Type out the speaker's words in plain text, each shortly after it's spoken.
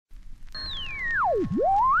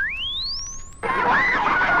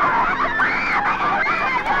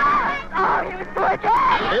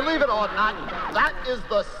or not, that is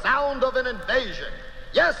the sound of an invasion.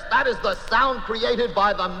 Yes, that is the sound created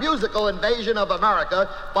by the musical invasion of America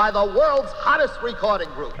by the world's hottest recording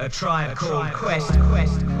group. A Tribe Called Quest.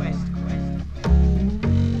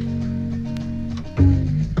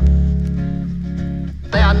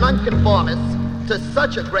 They are nonconformists to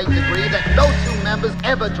such a great degree that no two members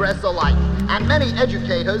ever dress alike. And many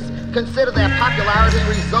educators consider their popularity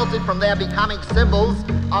resulted from their becoming symbols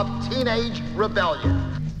of teenage rebellion.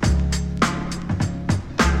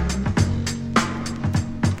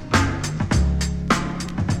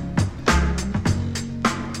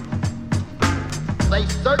 They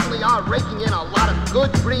certainly are raking in a lot of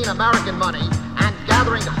good green American money and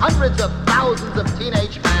gathering hundreds of thousands of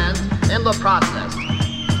teenage fans in the process.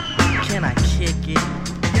 Can I kick it?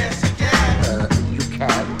 Yes, you can. You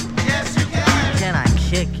can. Yes, you can. Can I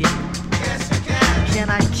kick it? Yes, you can. Can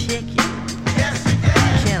I kick it? Yes, you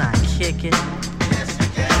can. Can I kick it? Yes, you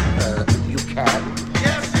can. You can.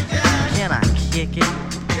 Yes, you can. Can I kick it?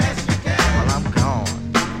 Yes, you can. Well, I'm gone.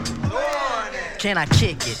 Go on then. Can I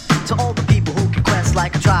kick it? To all the people who can quest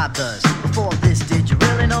like a tribe does. Before this, did you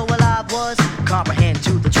really know what I was? Comprehend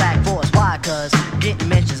to the track force. Why? Cause getting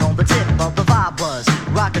mentions on the tip of the vibe buzz.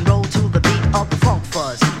 Rock and roll to the beat of the funk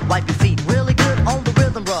fuzz. Wipe your feet really good on the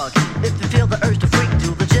rhythm rug. If you feel the urge to freak,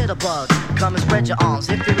 do the jitterbug. Come and spread your arms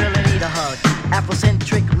if you really need a hug.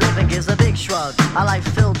 Afrocentric living is a big shrug. A life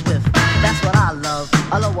filled with, that's what I love.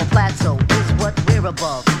 A lower plateau is what we're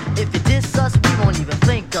above. If you diss us, we won't even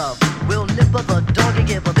think of. We'll nipper the dog and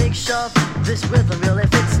give a big shove. This rhythm really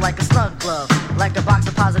fits like a snug glove. Like a box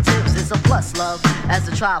of positives, it's a plus love. As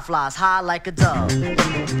the trial flies high like a dove.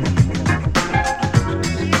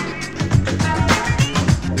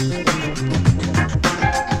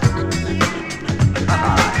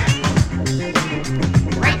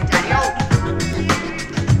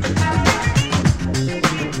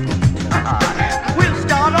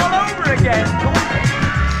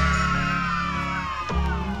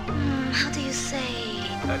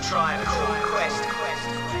 Tribe Called Quest.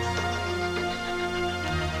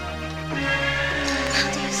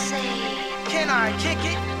 How do you say? Can I kick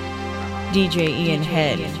it? DJ Ian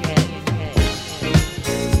Head.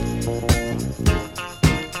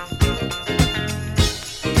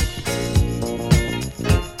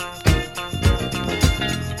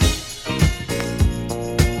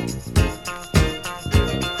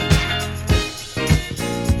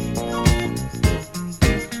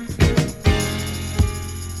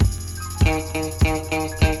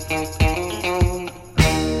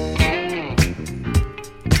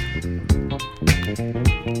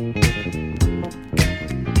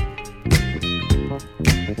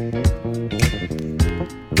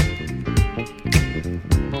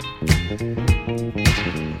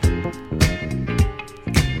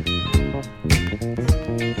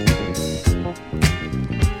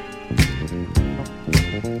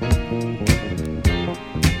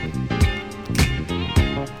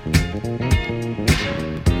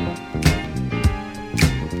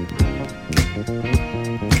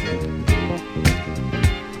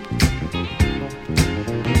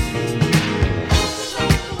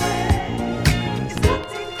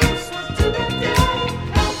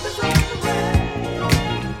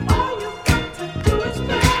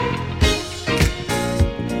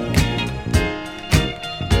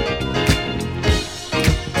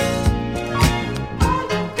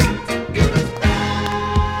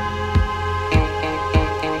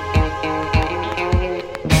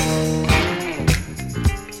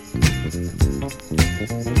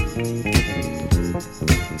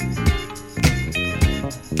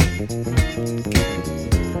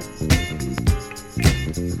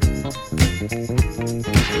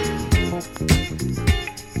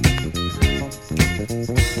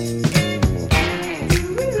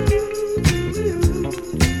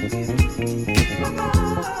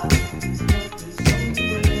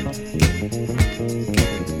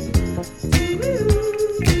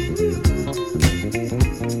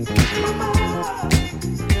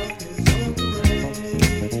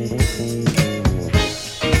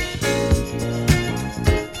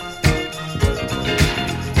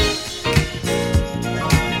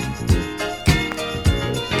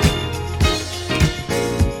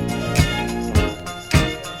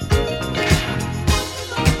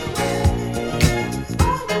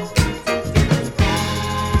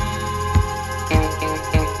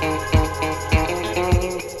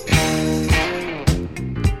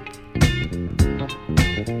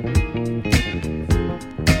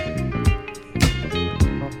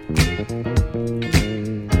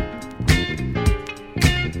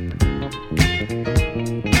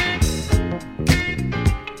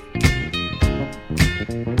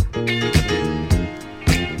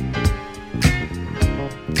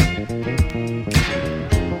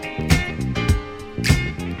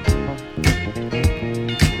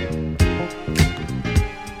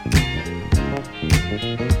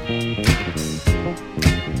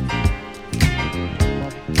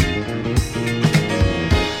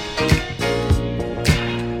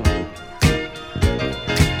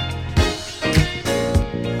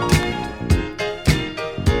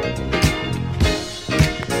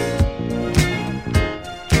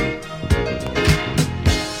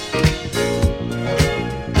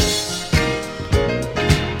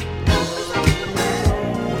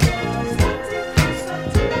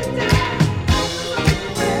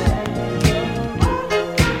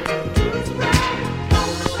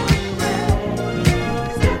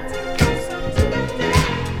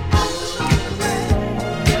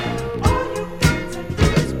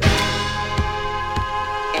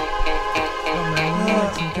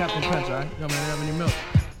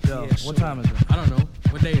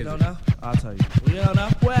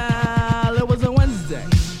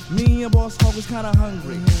 kinda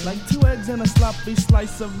hungry. Like 2 eggs and a sloppy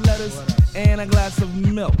slice of lettuce and a glass of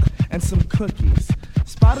milk and some cookies.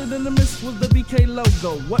 Spotted in the mist was the BK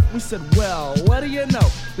logo. What we said, well, what do you know?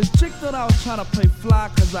 This chick thought I was trying to play fly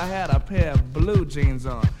cause I had a pair of blue jeans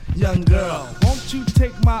on. Young girl, won't you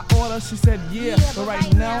take my order? She said, yeah, but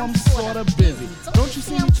right now I'm sorta busy. Don't you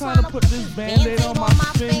see me trying to put this band-aid on my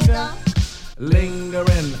finger?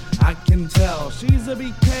 Lingering, I can tell she's a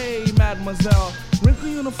BK, mademoiselle. Wrinkle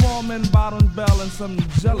uniform and bottom bell and some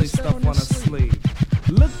jelly stuff on her sleeve.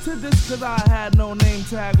 Look to this cause I had no name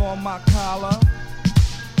tag on my collar.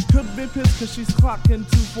 Could be pissed cause she's clocking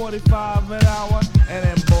 $2.45 an hour. And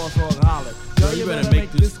then boss hog hollered, yo, you better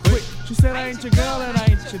make this quick. She said, I ain't your girl and I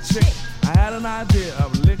ain't your chick. I had an idea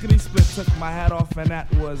of lickety split, took my hat off and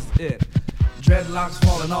that was it. Dreadlocks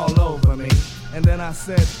falling all over me. And then I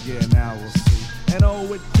said, yeah, now we'll see. And oh,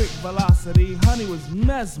 with quick velocity, honey was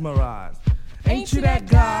mesmerized. Ain't you that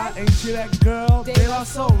guy? Ain't you that girl? They are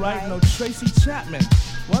so right, no Tracy Chapman.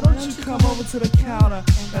 Why don't you come over to the counter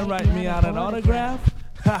and write me out an autograph?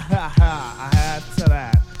 Ha ha ha, I had to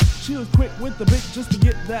that. She was quick with the bit just to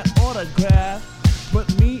get that autograph. But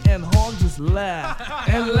me and Hog just laughed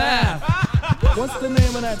and laughed. What's the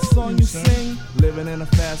name of that song you sing? Living in a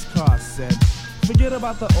fast car, said. Forget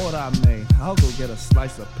about the order I made. I'll go get a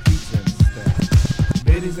slice of pizza instead.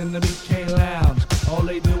 Biddies in the BK lounge. All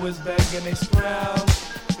they do is beg and they scrounge.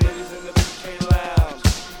 Biddies in the BK lounge.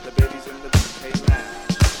 The biddies in the BK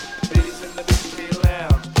lounge. Biddies in the BK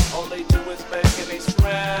lounge. All they do is beg and they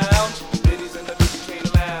scrounge. Biddies in the BK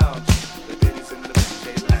lounge. The biddies in the BK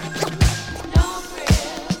lounge. No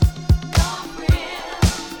frills, no frills,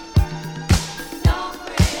 no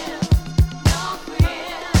frills, no frills,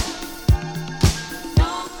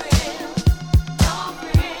 no frills, no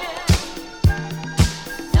frills,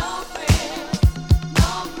 no frills, no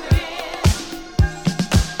frills.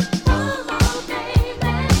 Come on,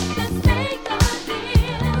 baby, let's make a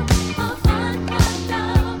deal of fun,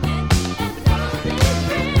 loving, and no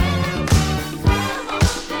frills. Come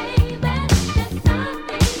on, baby, let's not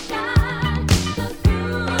be shy. 'Cause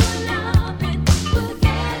pure loving will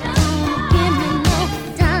get us high. Give me no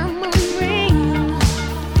diamond ring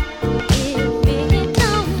if it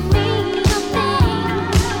don't mean a thing.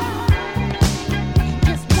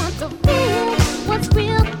 Just want to feel what's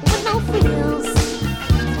real with no feels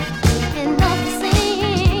and no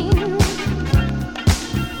sing.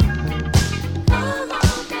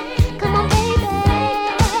 Come on, baby,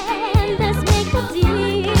 let's make a deal.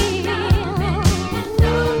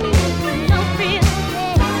 No feels,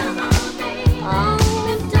 oh,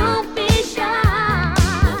 don't be shy.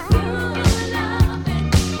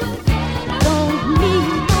 Don't need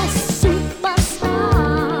no superstar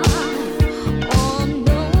or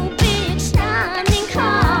no big shining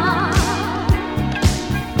car.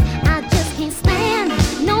 I just can't stand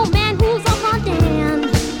no man who's a hard damn.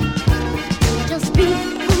 Just be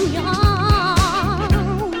who you are.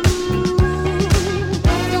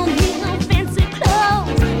 Don't need no fancy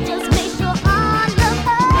clothes. Just make sure I love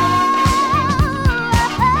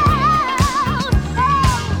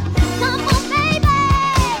Come on, baby,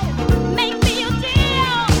 make me a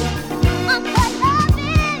deal. I'm for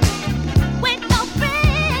loving with no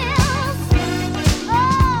frills.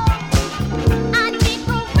 Oh, I need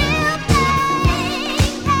the real thing.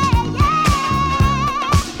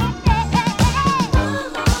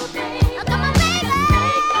 Come on, baby,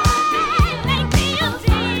 make me a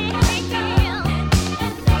deal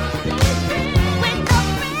with no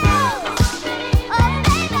frills. Oh,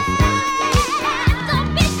 baby, don't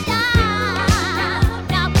be shy.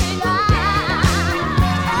 Now we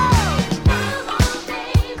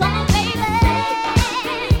come on, baby,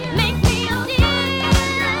 make me a deal.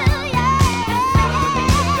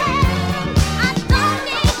 I don't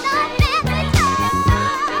need no fancy clothes.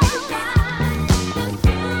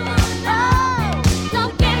 Oh,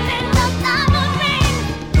 don't give me no diamond ring.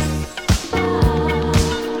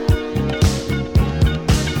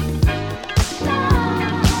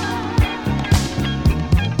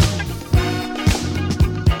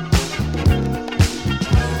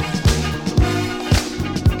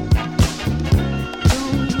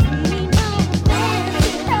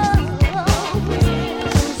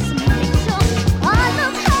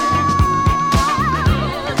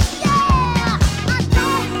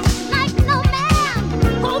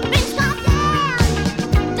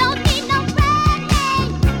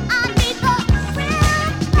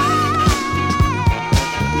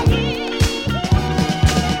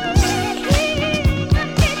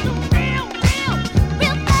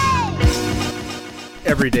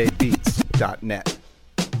 everydaybeats.net.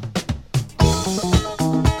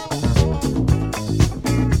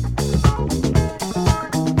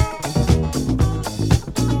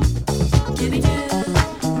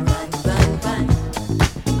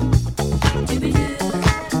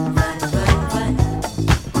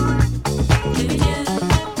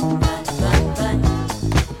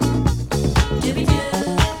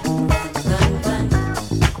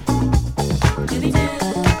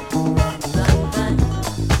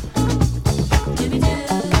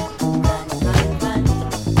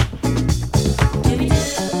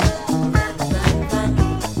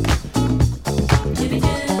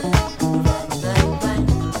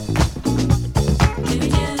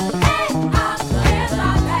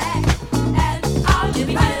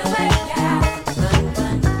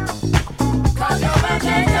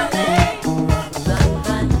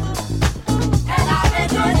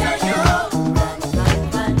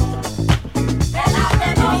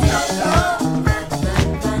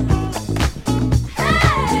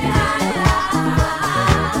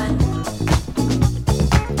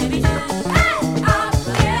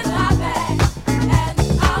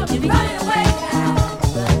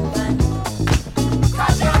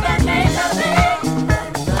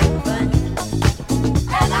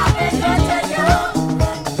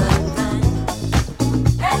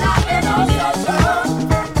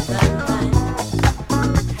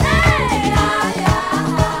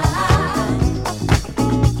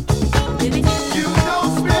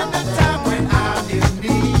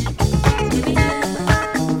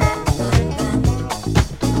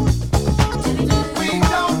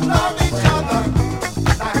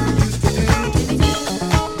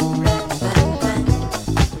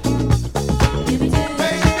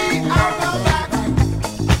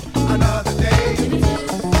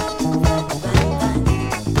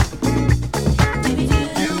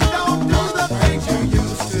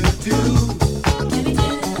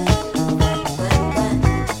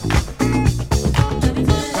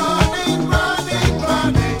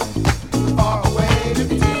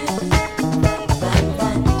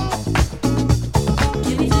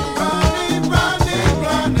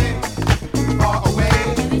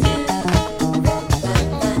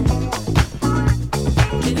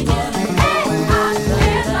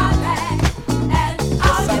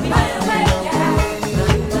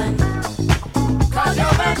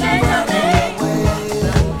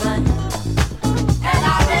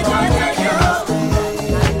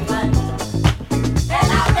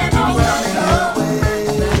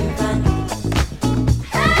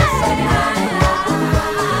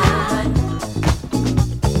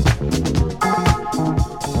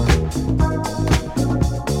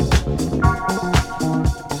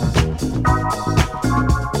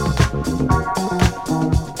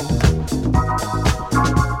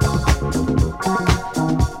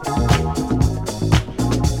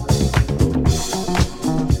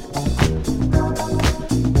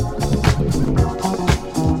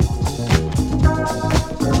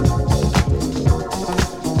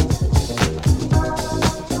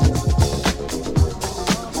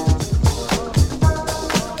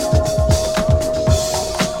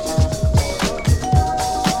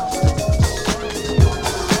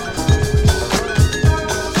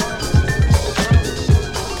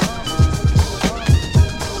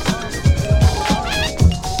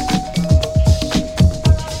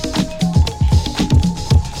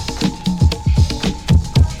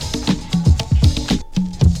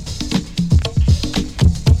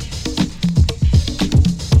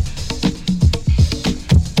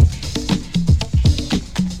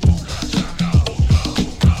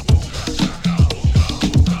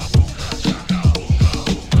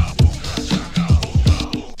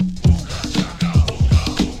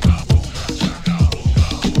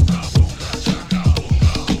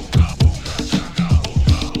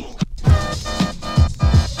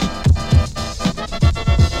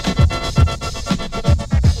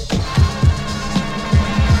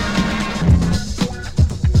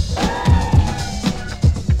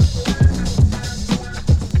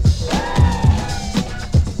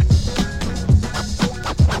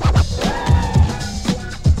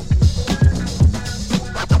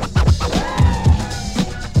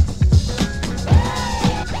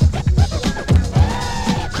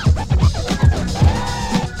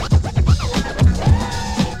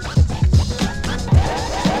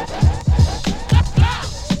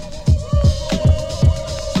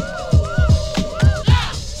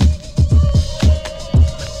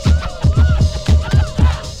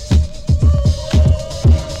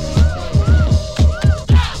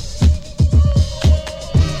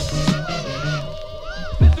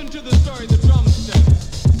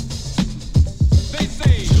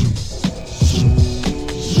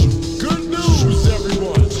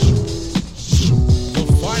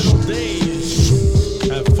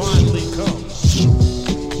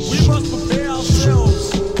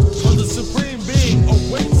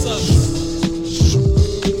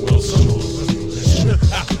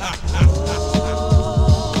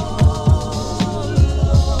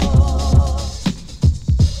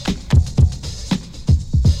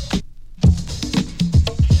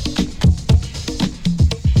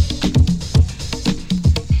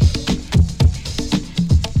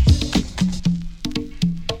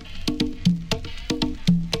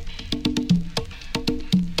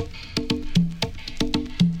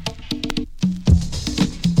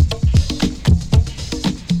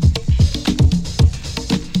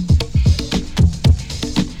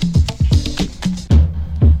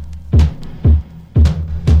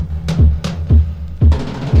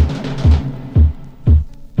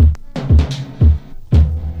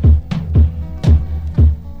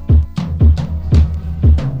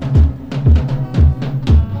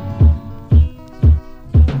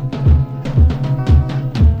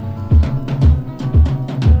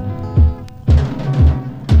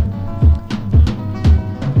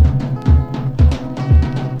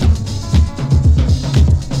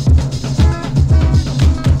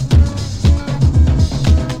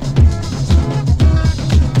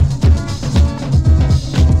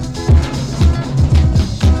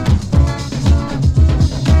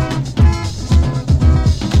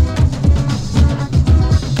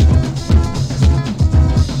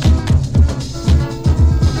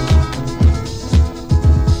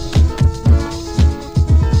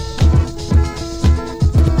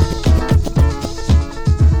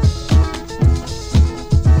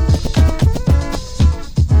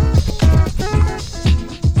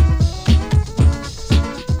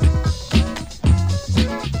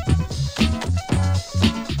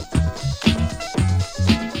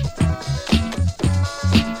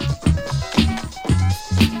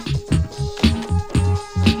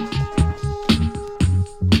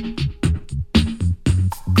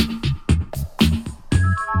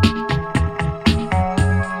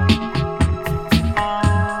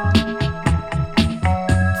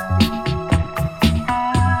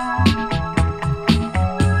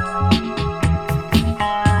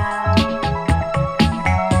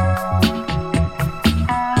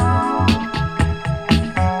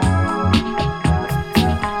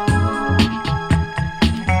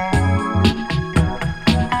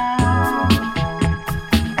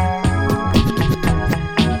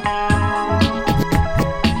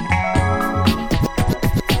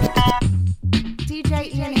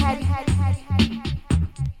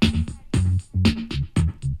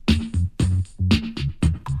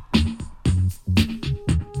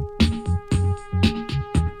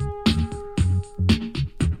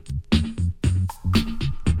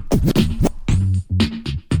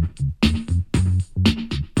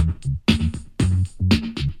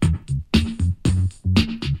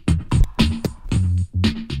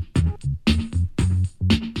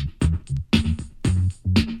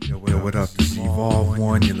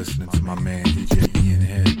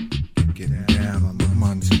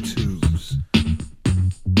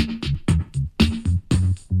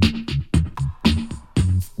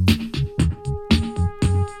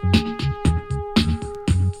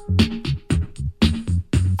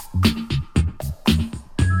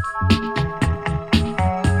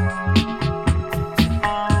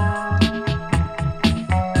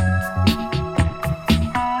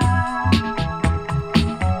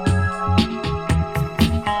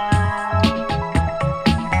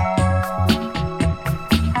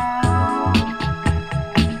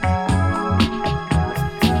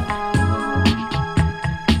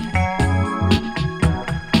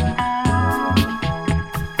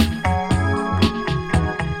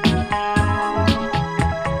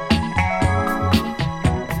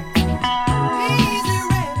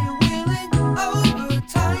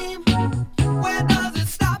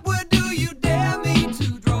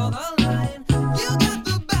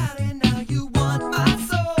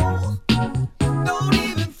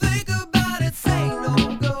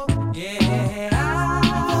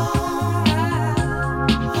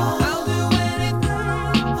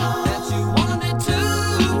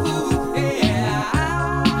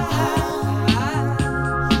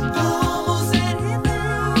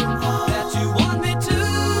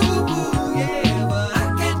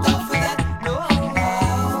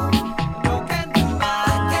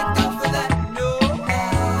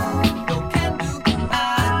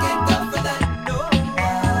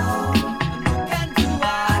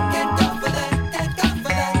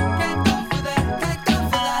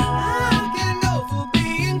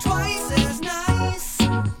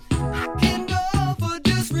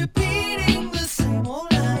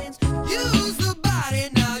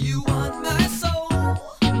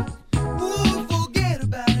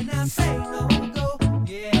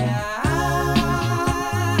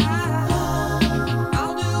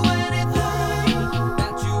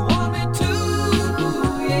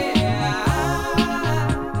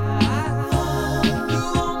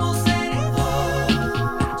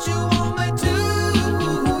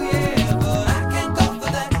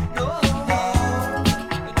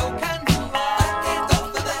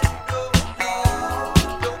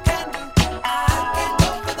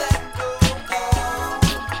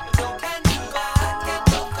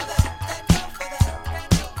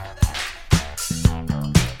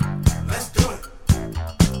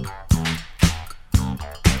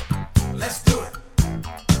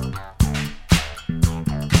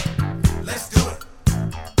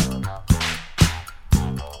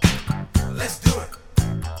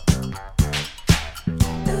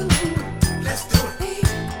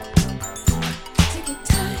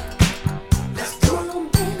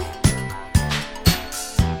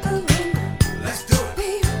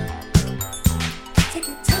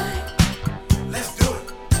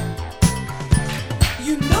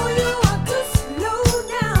 You know you ought to slow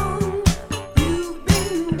down. You've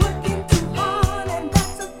been working too hard, and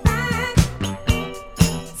that's a fact.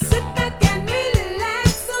 Sit back and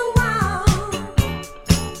relax a while.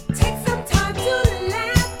 Take some time to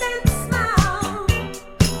laugh and smile.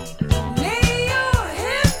 Lay your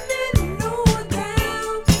head and lower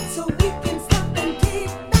down, so we can stop and kick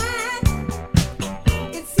back.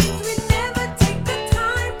 It seems we never take the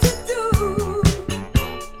time to do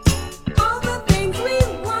all the things we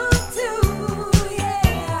want to,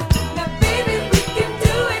 yeah. Now, baby, we can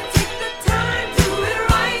do it. Take the time, do it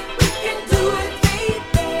right. We can do it,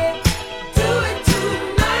 baby. Do it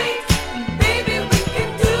tonight, baby. We can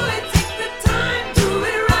do it. Take the time, do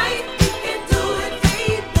it right. We can do it,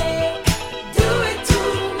 baby. Do it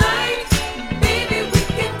tonight, baby. We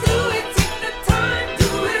can do it. Take the time, do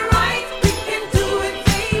it right. We can do it,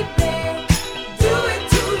 baby. Do it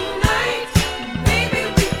tonight, baby.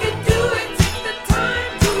 We can do it. Take the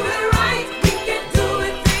time, do it right. We can do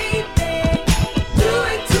it, baby. Do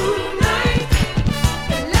it tonight.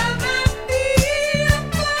 The love I feel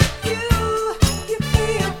for you, you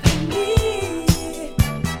feel for me.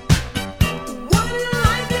 One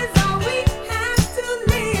life is all we have to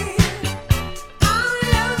live. Our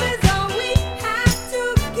love is all we have to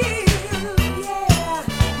give, yeah.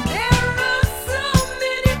 There are so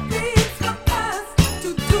many things for us to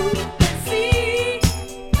do and see.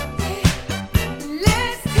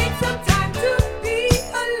 Let's take some time to be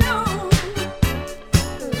alone.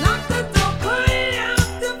 Lock the door, put out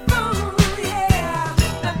the phone, yeah.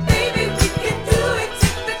 Now, baby, we can do it.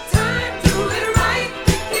 Take the time, do it right.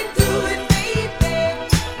 We can do it, baby.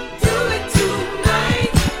 Do it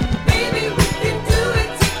tonight, baby. We can do it.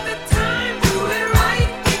 Take the time, do it right.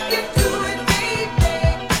 We can do it, baby.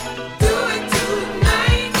 Do it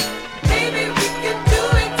tonight, baby. We can do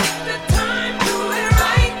it. Take the time, do it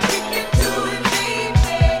right. We can do it,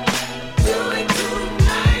 baby. Do it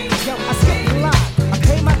tonight. Yo, I skipped the line, I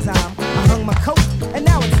paid my time, I hung my coat, and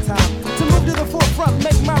now it's time to move to the forefront,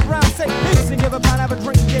 make my round, say peace, and give a pound, have a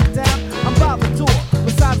drink, get down. I'm by the door,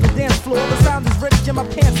 besides the dance floor, the sound is rich and my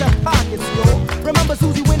pants have pockets, yo. Remember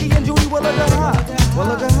Susie, Wendy, and Judy, well look at her, well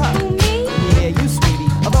look at her. Yeah, you sweetie,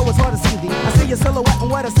 although it's hard to see thee, I see your silhouette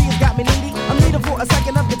and what I see has got me needy. I'm needing for a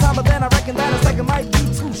second of your time, but then I reckon that a second might be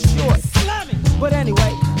too short. But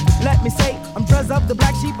anyway, let me say, I'm dressed up the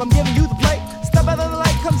black sheep, I'm giving you the play. Step out of the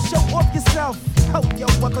light, come show off yourself. Oh, yo,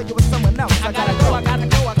 I thought you were someone else. I gotta go, I gotta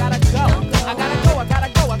go, I gotta go. I gotta go, I gotta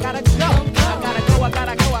go, I gotta go. I gotta go, I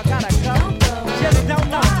gotta go, I gotta go. Just don't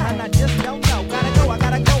know, and I just don't know. Gotta go, I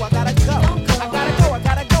gotta go, I gotta go. I gotta go, I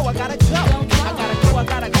gotta go, I gotta go. I gotta go, I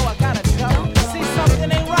gotta go, I gotta go. See,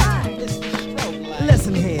 something ain't right. It's the strobe light.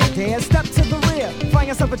 Listen here, Dan, step to the rear. Find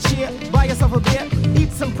yourself a chair, buy yourself a beer.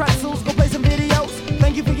 Eat some pretzels, go play some videos.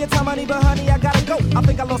 Thank you for your time, honey, but honey, I gotta go. I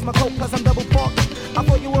think I lost my coat, plus I'm double parked. I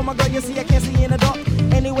thought you were my girl, you see, I can't see in the dark.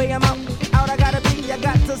 Anyway, I'm out I gotta be, I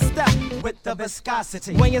got to step with the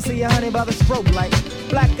viscosity. When you see your honey by the strobe light,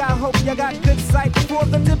 black, I hope you got good sight. For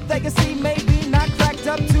the tip they can see, maybe not cracked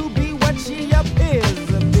up to be what she appears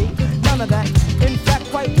to be. None of that, in fact,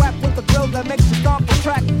 quite whack with the grill that makes you stomp a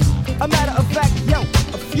track. A matter of fact, yo,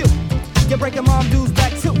 a few. You're breaking mom dudes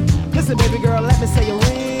back too. Listen, baby girl, let me say it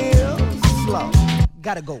real slow.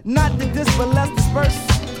 Gotta go. Not to this, but let's disperse.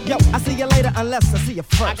 Yo, I see you later unless I see you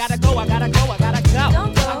first. I gotta go, I gotta go, I gotta go.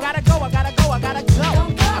 Don't go. I gotta go, I gotta go, I gotta go.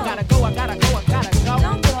 Don't go. I gotta go, I gotta go, I gotta go.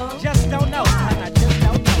 Don't go. Just don't know, and I just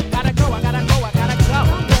don't know. Gotta go, I gotta go, I gotta go.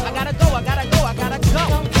 I gotta go, I gotta go, I gotta go. I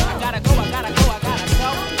gotta go, I gotta go, I gotta go.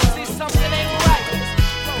 See, something ain't right.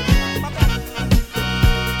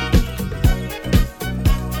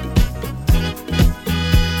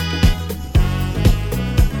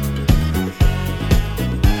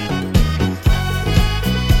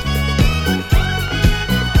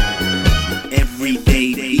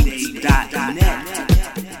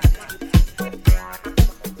 Everydaybeats.net.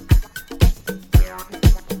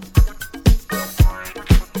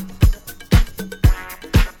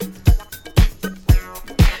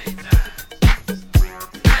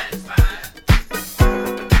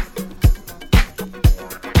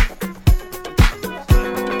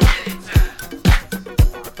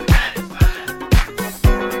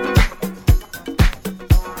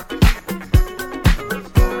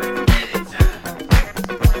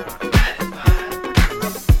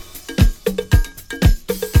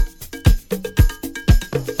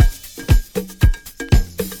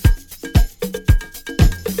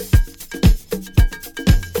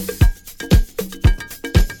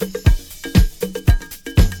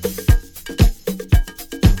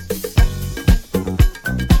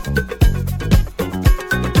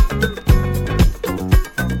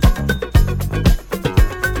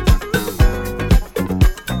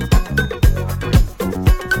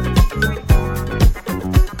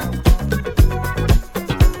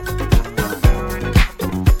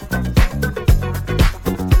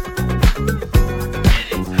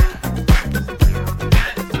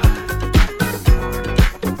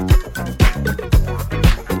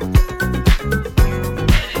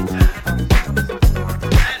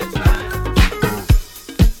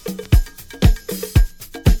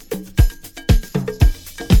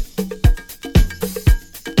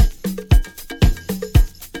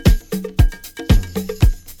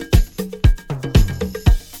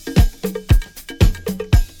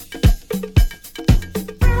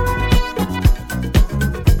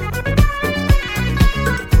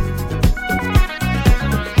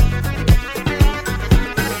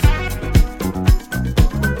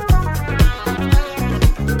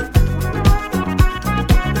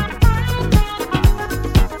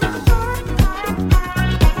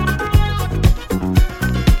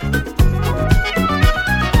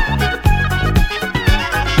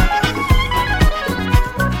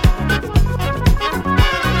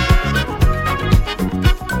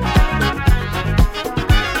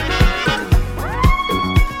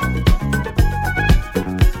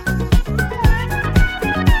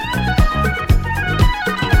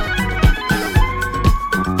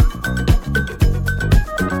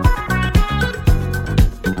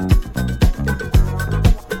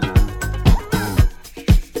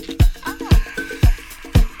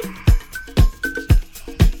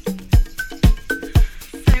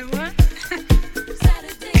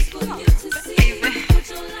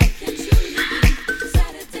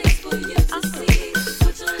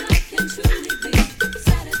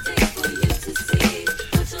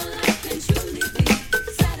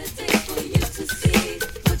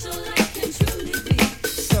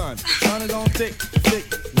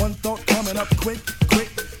 quick,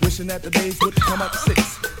 wishing that the days would come up 6.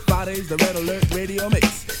 Fridays, the red alert radio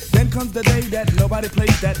mix. Then comes the day that nobody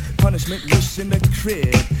plays that punishment wish in the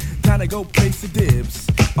crib. Time to go place the dibs.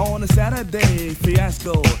 On a Saturday,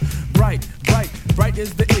 fiasco. Bright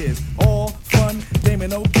is the is. All fun, game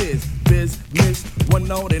and no biz. Business, one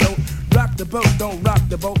know they don't. Rock the boat, don't rock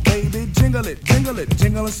the boat, baby. Jingle it, jingle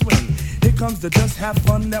and swing. Here comes the just have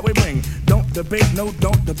fun that we bring. Don't debate, no,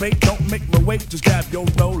 don't debate. Don't make me wait, just grab your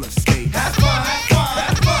roller skate. Have fun, have fun,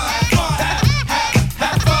 have fun,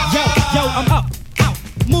 have fun. Yo, I'm up, out,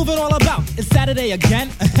 moving all about. It's Saturday again,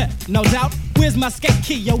 no doubt. Where's my skate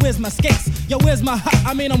key? Yo, where's my skates? Yo, where's my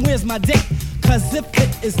where's my date? Cause if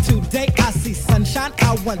it is today, I see sunshine,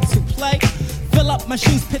 I want to play. Fill up my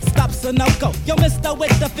shoes, pit stops a no-go. Yo, mister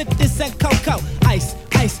with the 50-cent cocoa. Ice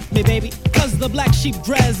me, baby. Cause the black sheep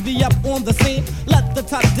dress me up on the scene. Let the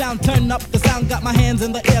top down, turn up the sound. Got my hands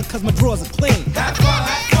in the air cause my drawers are clean. Have fun,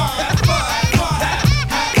 have fun, have fun,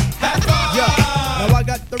 have fun. Yeah, now I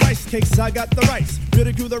got the rice cakes, I got the rice.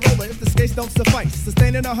 Ridicule the roller if the skates don't suffice.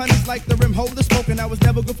 Sustaining the honeys like the rim holder smoking. I was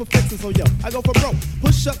never good for fixing, so yo, I go for broke.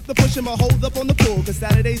 Push up the pushing, but hold up on the pool. Cause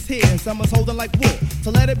Saturday's here and someone's holding like wool.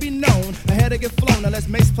 So let it be known, I had to get flown. Unless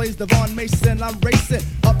Mace plays Devon Mason, I'm racing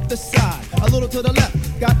up the side, a little to the left.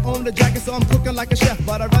 Got on the jacket, so I'm cooking like a chef.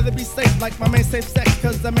 But I'd rather be safe like my man Safe Sex.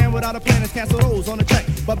 Cause the man without a plan is cancel those on the track.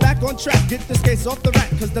 But back on track, get the skates off the rack.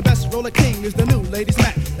 Cause the best roller king is the new Lady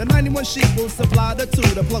Smack. The 91 sheep will supply the 2.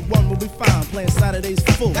 The plug 1 will be fine, playing Saturdays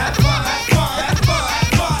full. Have fun, have fun, have fun,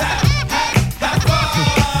 have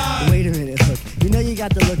fun. Wait a minute, look. You know you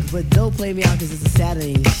got the look, but don't play me out cause it's a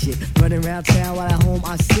Saturday and shit. Running around town while at home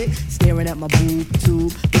I sit, staring at my boob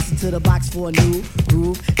tube. Listen to the box for a new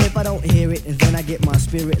groove. If I don't hear it, and then I get my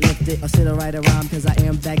spirit lifted. I'll sit or write a rhyme cause I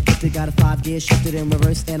am that gifted. Got a 5 gear shifted in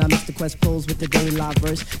reverse, and I mix the Quest pulls with the daily live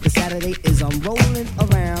verse. The Saturday is I'm rolling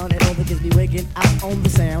around, and all the kids be waking out on the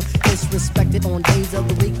sound. Disrespected on days of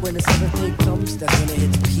the week when the 7th day comes, that's when it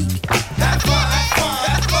hits peak. Have fun, have fun,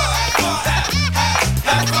 have fun.